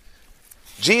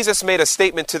 Jesus made a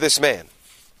statement to this man.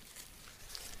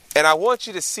 And I want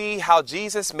you to see how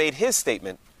Jesus made his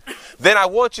statement. Then I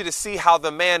want you to see how the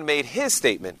man made his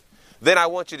statement. Then I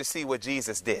want you to see what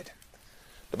Jesus did.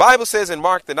 The Bible says in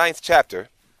Mark the 9th chapter,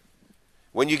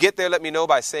 when you get there, let me know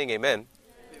by saying amen.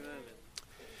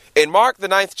 In Mark the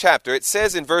 9th chapter, it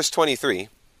says in verse 23,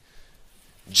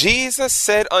 Jesus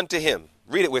said unto him,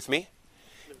 read it with me,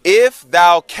 if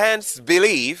thou canst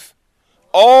believe,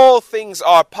 all things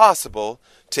are possible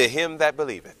to him that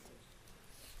believeth.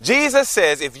 Jesus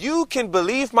says, if you can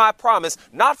believe my promise,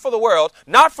 not for the world,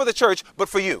 not for the church, but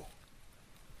for you.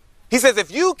 He says,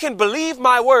 if you can believe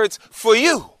my words for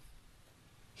you,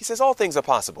 he says, all things are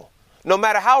possible. No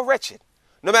matter how wretched,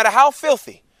 no matter how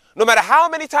filthy, no matter how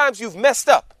many times you've messed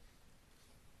up.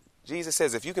 Jesus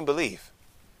says, if you can believe,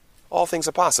 all things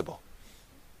are possible.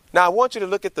 Now, I want you to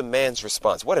look at the man's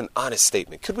response. What an honest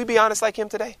statement. Could we be honest like him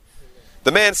today?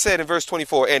 The man said in verse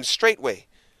 24, and straightway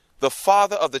the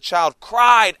father of the child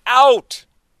cried out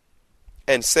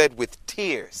and said with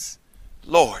tears,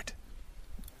 Lord,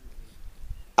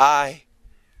 I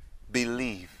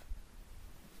believe.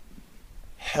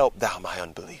 Help thou my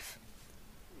unbelief.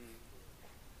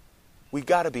 We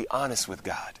got to be honest with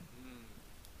God.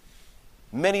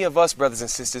 Many of us, brothers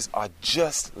and sisters, are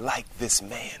just like this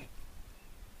man.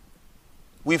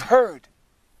 We've heard.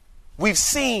 We've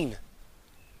seen.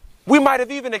 We might have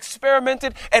even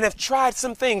experimented and have tried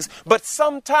some things. But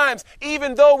sometimes,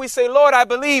 even though we say, Lord, I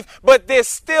believe, but there's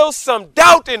still some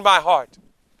doubt in my heart.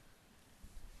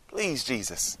 Please,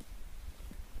 Jesus,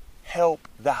 help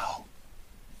thou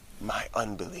my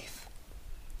unbelief.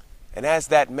 And as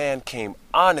that man came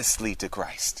honestly to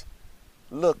Christ,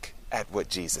 look at what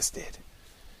Jesus did.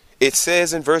 It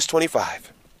says in verse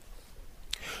 25,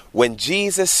 when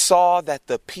Jesus saw that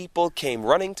the people came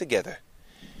running together,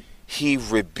 he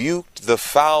rebuked the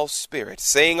foul spirit,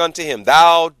 saying unto him,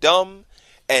 thou dumb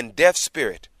and deaf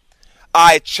spirit,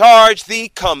 I charge thee,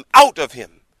 come out of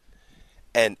him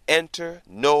and enter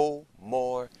no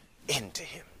more into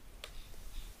him.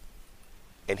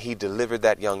 And he delivered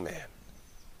that young man.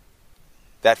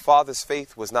 That father's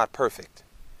faith was not perfect,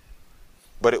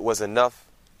 but it was enough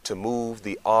to move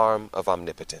the arm of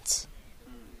omnipotence.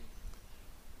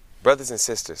 Brothers and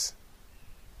sisters,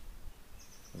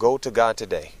 go to God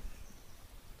today.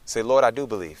 Say, Lord, I do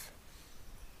believe,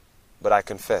 but I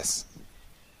confess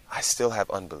I still have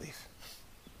unbelief.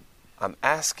 I'm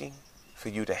asking for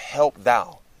you to help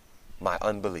thou my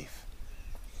unbelief.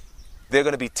 There are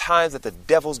going to be times that the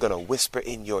devil's going to whisper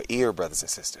in your ear, brothers and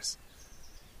sisters.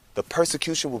 The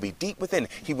persecution will be deep within.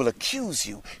 He will accuse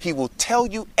you. He will tell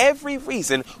you every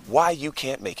reason why you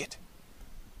can't make it.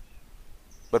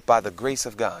 But by the grace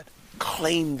of God,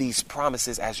 claim these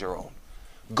promises as your own.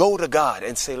 Go to God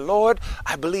and say, Lord,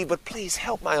 I believe, but please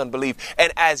help my unbelief.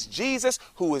 And as Jesus,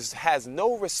 who has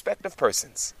no respect of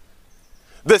persons,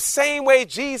 the same way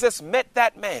Jesus met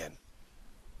that man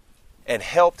and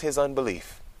helped his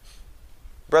unbelief,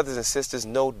 brothers and sisters,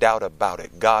 no doubt about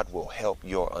it, God will help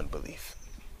your unbelief.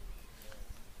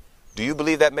 Do you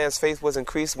believe that man's faith was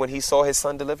increased when he saw his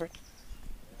son delivered?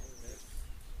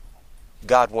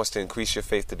 God wants to increase your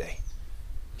faith today.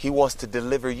 He wants to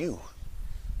deliver you.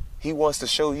 He wants to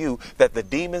show you that the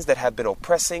demons that have been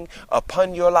oppressing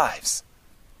upon your lives,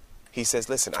 he says,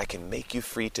 listen, I can make you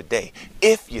free today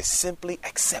if you simply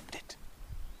accept it.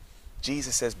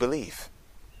 Jesus says, believe.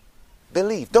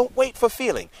 Believe. Don't wait for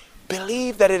feeling.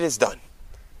 Believe that it is done.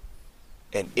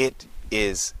 And it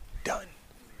is done.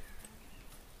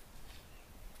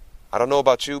 I don't know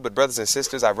about you, but brothers and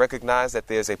sisters, I recognize that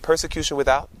there's a persecution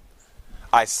without.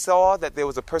 I saw that there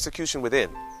was a persecution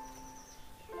within.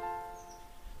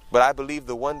 But I believe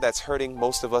the one that's hurting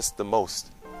most of us the most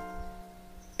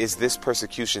is this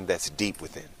persecution that's deep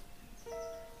within.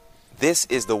 This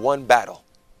is the one battle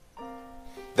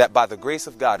that by the grace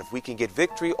of God, if we can get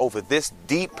victory over this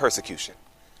deep persecution,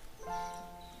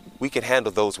 we can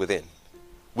handle those within.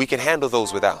 We can handle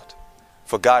those without.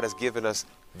 For God has given us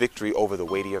victory over the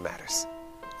weightier matters.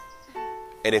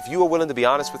 And if you are willing to be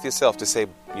honest with yourself to say,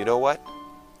 you know what?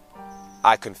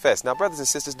 I confess. Now, brothers and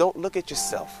sisters, don't look at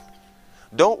yourself.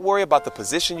 Don't worry about the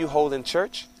position you hold in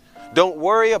church. Don't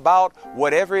worry about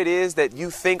whatever it is that you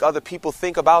think other people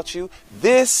think about you.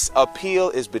 This appeal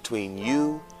is between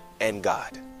you and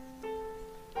God.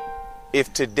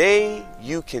 If today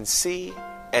you can see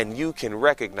and you can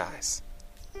recognize,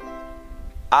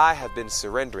 I have been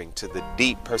surrendering to the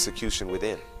deep persecution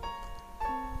within.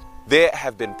 There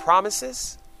have been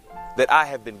promises that I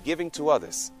have been giving to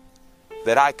others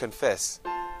that I confess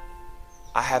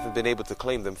I haven't been able to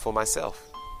claim them for myself.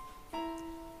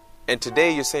 And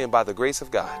today you're saying, by the grace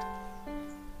of God,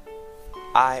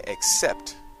 I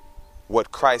accept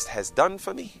what Christ has done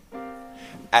for me,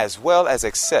 as well as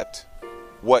accept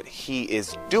what he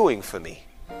is doing for me,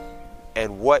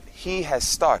 and what he has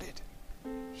started,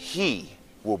 he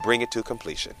will bring it to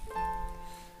completion.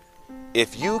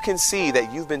 If you can see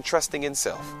that you've been trusting in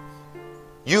self,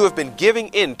 you have been giving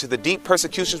in to the deep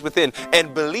persecutions within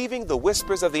and believing the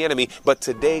whispers of the enemy, but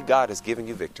today God is giving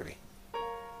you victory,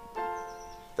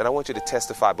 then I want you to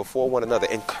testify before one another,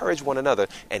 encourage one another,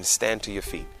 and stand to your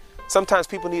feet. Sometimes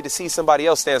people need to see somebody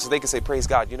else stand so they can say, praise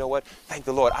God, you know what? Thank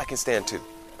the Lord, I can stand too.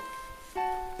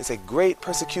 It's a great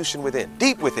persecution within,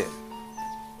 deep within.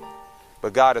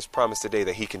 But God has promised today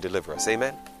that he can deliver us.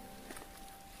 Amen?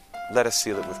 Let us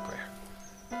seal it with prayer.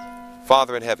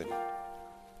 Father in heaven,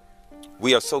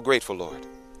 we are so grateful, Lord.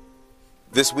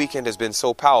 This weekend has been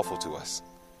so powerful to us.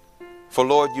 For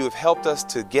Lord, you have helped us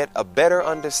to get a better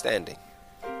understanding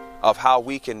of how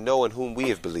we can know in whom we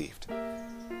have believed,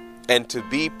 and to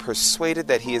be persuaded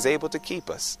that he is able to keep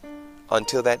us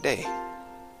until that day.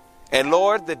 And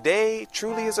Lord, the day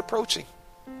truly is approaching.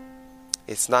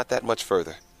 It's not that much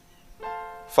further.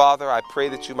 Father, I pray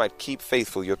that you might keep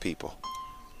faithful your people.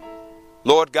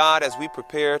 Lord God, as we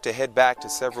prepare to head back to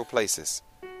several places,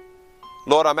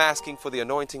 Lord, I'm asking for the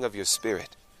anointing of your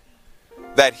Spirit,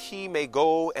 that he may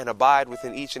go and abide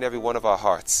within each and every one of our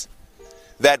hearts,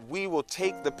 that we will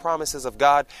take the promises of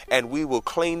God and we will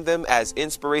claim them, as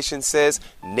inspiration says,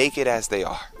 naked as they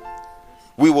are.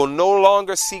 We will no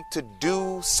longer seek to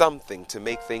do something to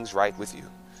make things right with you.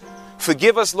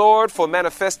 Forgive us, Lord, for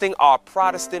manifesting our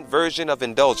Protestant version of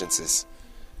indulgences.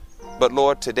 But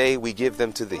Lord, today we give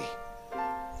them to thee,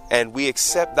 and we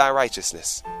accept thy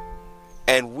righteousness.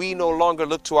 And we no longer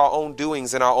look to our own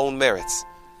doings and our own merits,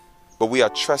 but we are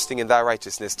trusting in thy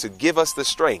righteousness to give us the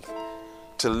strength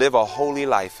to live a holy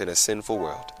life in a sinful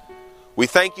world. We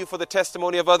thank you for the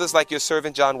testimony of others like your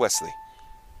servant John Wesley.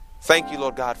 Thank you,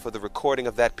 Lord God, for the recording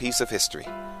of that piece of history,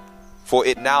 for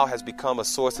it now has become a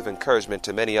source of encouragement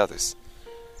to many others.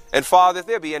 And Father, if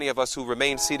there be any of us who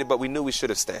remain seated but we knew we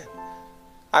should have stand,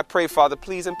 I pray, Father,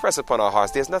 please impress upon our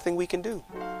hearts there's nothing we can do.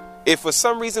 If for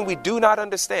some reason we do not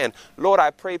understand, Lord, I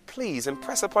pray, please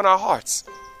impress upon our hearts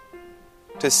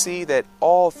to see that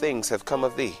all things have come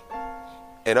of thee,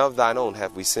 and of thine own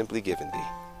have we simply given thee.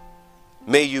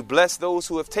 May you bless those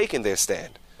who have taken their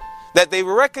stand, that they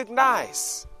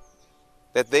recognize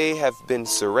that they have been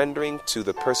surrendering to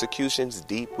the persecutions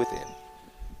deep within.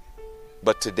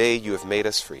 But today you have made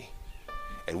us free,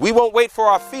 and we won't wait for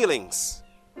our feelings,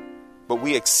 but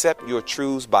we accept your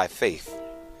truths by faith.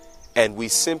 And we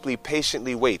simply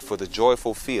patiently wait for the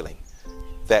joyful feeling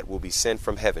that will be sent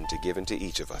from heaven to give unto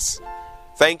each of us.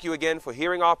 Thank you again for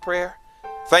hearing our prayer.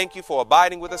 Thank you for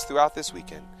abiding with us throughout this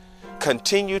weekend.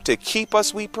 Continue to keep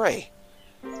us, we pray,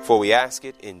 for we ask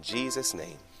it in Jesus'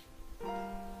 name.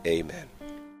 Amen.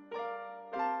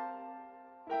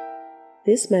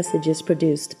 This message is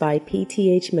produced by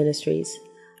PTH Ministries.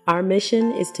 Our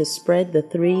mission is to spread the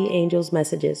three angels'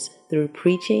 messages through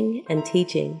preaching and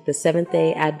teaching the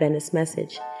Seventh-day Adventist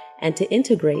message, and to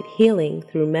integrate healing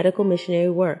through medical missionary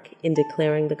work in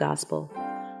declaring the gospel.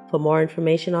 For more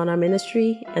information on our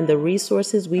ministry and the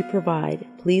resources we provide,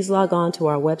 please log on to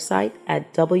our website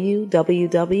at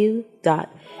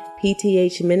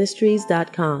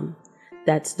www.pthministries.com.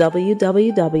 That's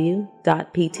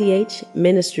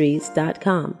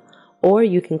www.pthministries.com. Or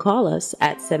you can call us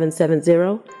at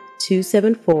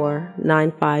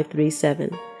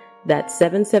 770-274-9537. That's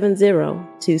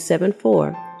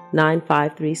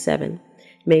 770-274-9537.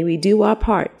 May we do our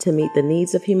part to meet the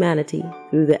needs of humanity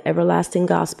through the everlasting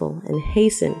gospel and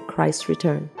hasten Christ's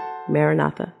return.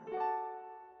 Maranatha.